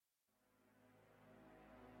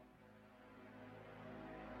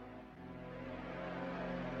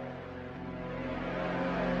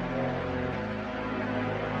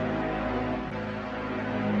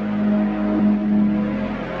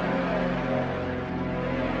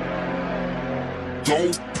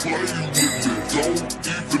Don't play with me, don't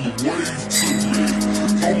even wave to me.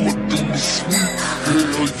 I'ma do the sweet, hell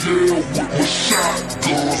yeah, with my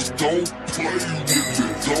shotguns. Don't play with me,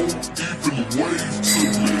 don't even wave to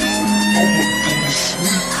me. I'ma do the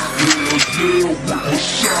sweet, hell yeah, with my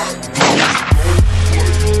shotguns.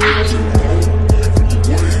 Don't play with me, don't even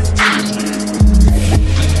wave to me.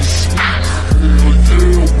 I'ma do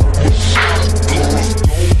the sweet, hell yeah, with my shotguns.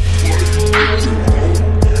 Don't play with me.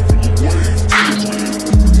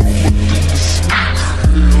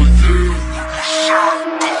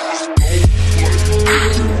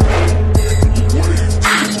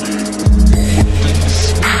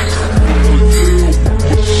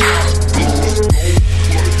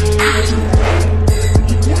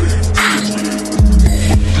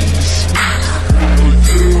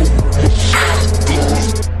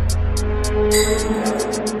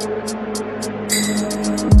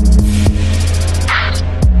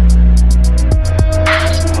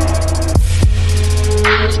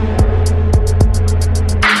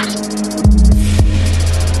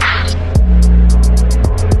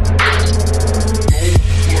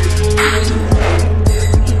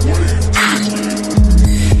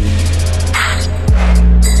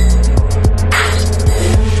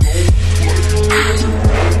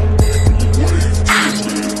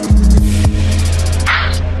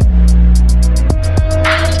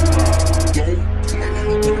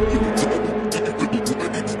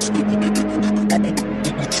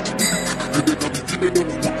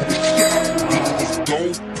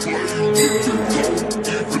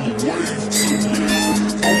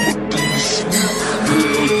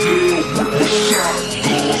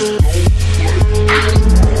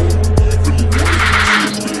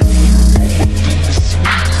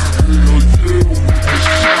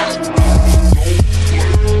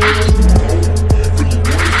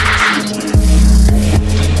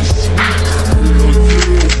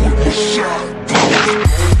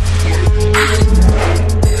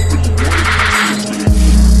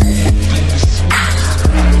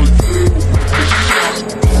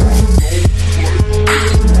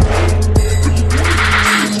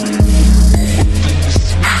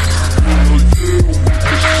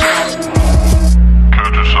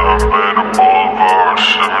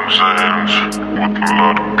 With a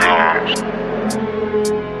lot of guns.